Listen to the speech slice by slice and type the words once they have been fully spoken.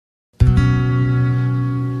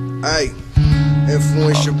Hey,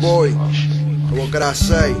 Nfluence your boy. What could I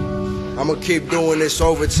say? I'ma keep doing this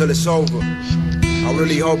over till it's over. I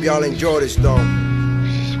really hope y'all enjoy this though.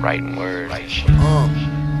 Just writing words and shit.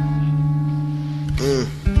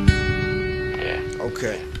 Yeah.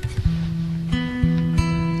 Okay.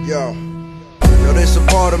 Yo, there's a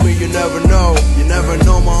part of me you never know. You never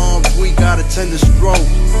know my arms weak, got a tender stroke.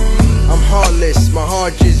 I'm heartless, my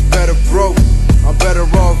heart just better broke. I'm better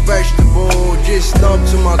off vegetable, just numb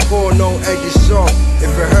to my core, no edges soft. If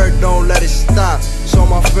it hurt, don't let it stop. So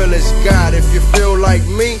my feelings got. If you feel like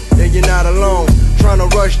me, then you're not alone. Tryna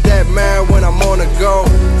rush that man when I'm on the go.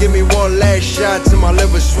 Give me one last shot till my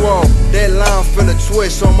liver swole. That line feel a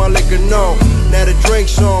twist on my liquor, no. Now the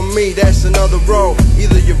drink's on me, that's another road.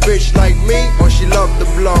 Either your bitch like me, or she love the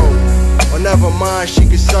blow. Or never mind, she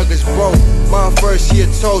can suck us both. Mine first, he a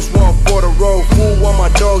toast, one for the road. Food on my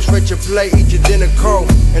dogs, fetch your plate, eat your dinner cold.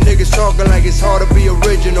 And niggas talking like it's hard to be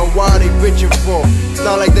original, why they bitching for? It's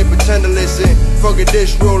not like they pretend to listen. Fuck it,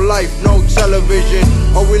 this real life, no television.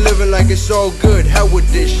 Or we living like it's all good, hell with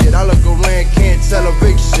this shit. I look around, can't tell a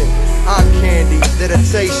vixen. Eye candy, that it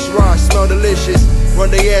tastes raw, smell delicious. Run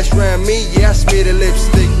they ass round me, yeah, I smear the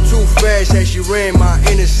lipstick. Too fast as she ran my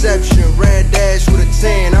interception. Ran dash with a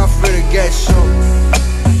 10, I finna get some.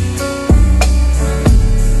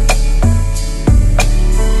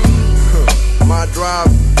 My drive,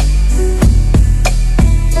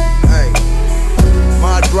 hey,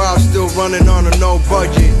 my drive still running on a no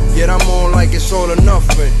budget. Yet I'm on like it's all or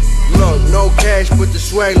nothing. Look, no cash, but the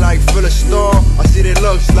swag like fill a store. I see that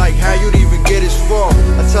looks like how you'd even get as far.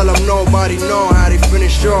 I tell them nobody know how they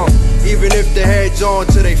finish off. Even if the head's on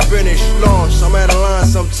till they finish lost. I'm at a line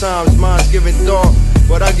sometimes, mine's giving thought.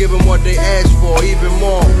 But I give them what they ask for, even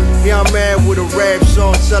more. Yeah, I'm mad with a rap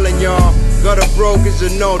song telling y'all. Gutter broke is a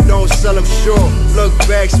no, don't sell them short. Look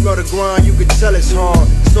back, smell the grind, you can tell it's hard.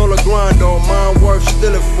 It's all a grind though, mine worth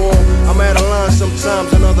still it for. I'm at a line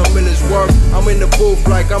sometimes, another miller's work. I'm in the booth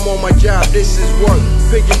like I'm on my job, this is work.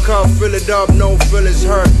 Pick your cup, fill it up, no feelings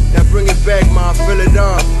hurt. Now bring it back, ma, fill it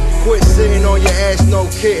up. Quit sitting on your ass, no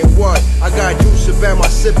kidding, what? I got juice about my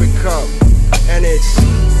sipping cup. And it's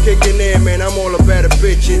kicking in, man, I'm all about a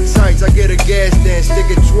bitch in tights. I get a gas, then stick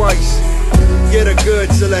it twice. Get her good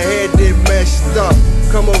till her head did messed up.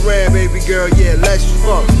 Come around, baby girl, yeah, let's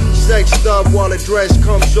fuck. Sexed up while the dress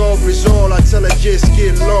comes off is all. I tell her just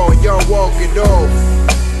get low, y'all walk it off.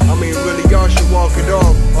 I mean, really, y'all should walk it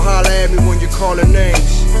off. Or holler at me when you calling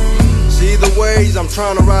names. See, either ways, I'm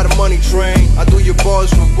trying to ride a money train. I do your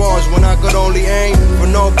bars for bars when I could only aim for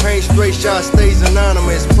no pain, straight shot stays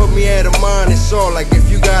anonymous. Put me at a mine, it's all like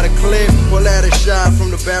if you got a clip, pull out a shot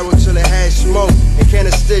from the barrel till it has smoke. And can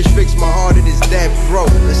a stitch fix my heart, it is that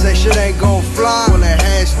broke. They say shit ain't gon' fly, well it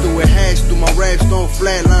has to. My raps don't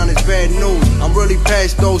flatline, it's bad news. I'm really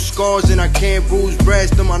past those scars and I can't bruise brass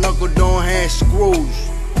till my knuckle don't have screws.